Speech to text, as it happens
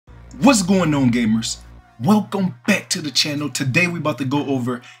What's going on, gamers? Welcome back to the channel. Today we about to go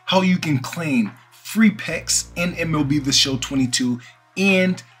over how you can claim free packs in MLB The Show 22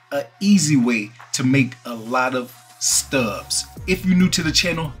 and an easy way to make a lot of stubs. If you're new to the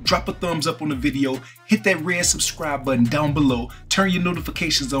channel, drop a thumbs up on the video, hit that red subscribe button down below, turn your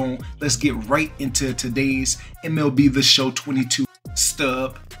notifications on. Let's get right into today's MLB The Show 22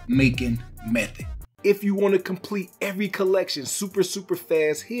 stub making method. If you want to complete every collection super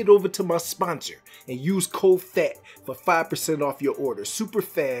fast, head over to my sponsor and use code FAT for 5% off your order. Super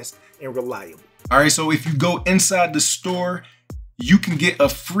fast and reliable. Alright, so if you go inside the store, you can get a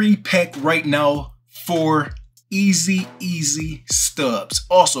free pack right now for easy stubs.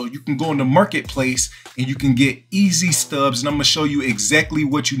 Also, you can go in the marketplace and you can get easy stubs, and I'm going to show you exactly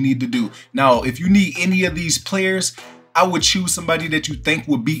what you need to do. Now, if you need any of these players, I would choose somebody that you think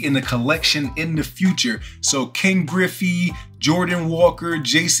would be in the collection in the future. So Ken Griffey, Jordan Walker,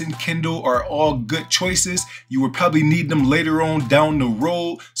 Jason Kendall are all good choices. You would probably need them later on down the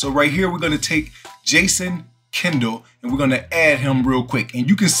road. So right here, we're going to take Jason Kendall and we're going to add him real quick. And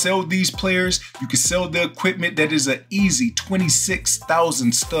you can sell these players. You can sell the equipment. That is an easy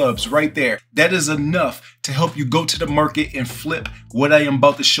 26,000 stubs right there. That is enough to help you go to the market and flip what I am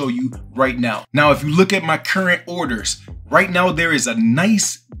about to show you right now. Now, if you look at my current orders, right now there is a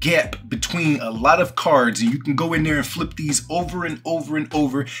nice gap between a lot of cards, and you can go in there and flip these over and over and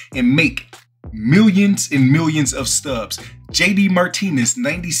over and make millions and millions of stubs. JD Martinez,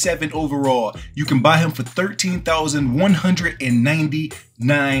 97 overall. You can buy him for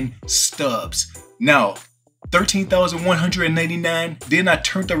 13,199 stubs. Now, 13,199. Then I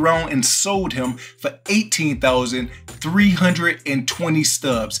turned around and sold him for 18,320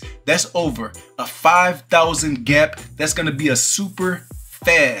 stubs. That's over a 5,000 gap. That's going to be a super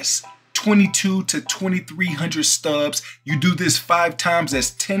fast 22 to 2,300 stubs. You do this 5 times,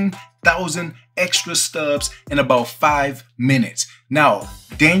 that's 10,000 extra stubs in about 5 minutes. Now,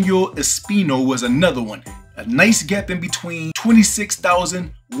 Daniel Espino was another one. A nice gap in between,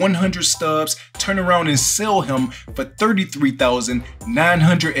 26,100 stubs. Turn around and sell him for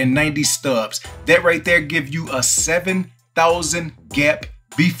 33,990 stubs. That right there give you a 7,000 gap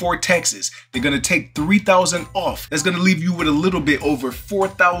before taxes. They're gonna take 3,000 off. That's gonna leave you with a little bit over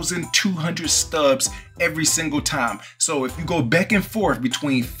 4,200 stubs every single time. So if you go back and forth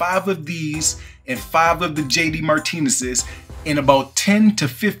between 5 of these and 5 of the JD Martinez's in about 10 to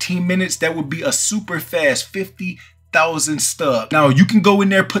 15 minutes, that would be a super fast 50,000 stubs. Now you can go in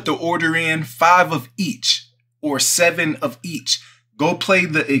there, put the order in 5 of each or 7 of each. Go play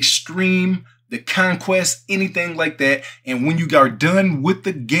the extreme, the conquest, anything like that. And when you are done with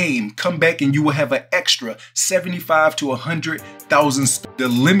the game, come back and you will have an extra 75 to 100,000. The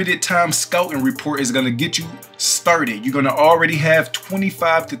limited time scouting report is going to get you started. You're going to already have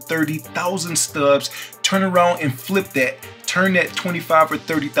 25 to 30,000 stubs. Turn around and flip that. Turn that 25 or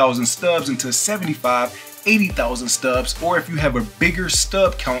 30,000 stubs into 75, 80,000 stubs. Or if you have a bigger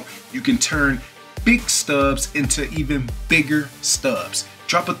stub count, you can turn big stubs into even bigger stubs.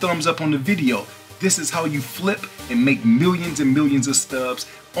 Drop a thumbs up on the video. This is how you flip and make millions and millions of stubs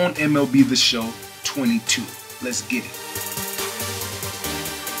on MLB The Show 22. Let's get it.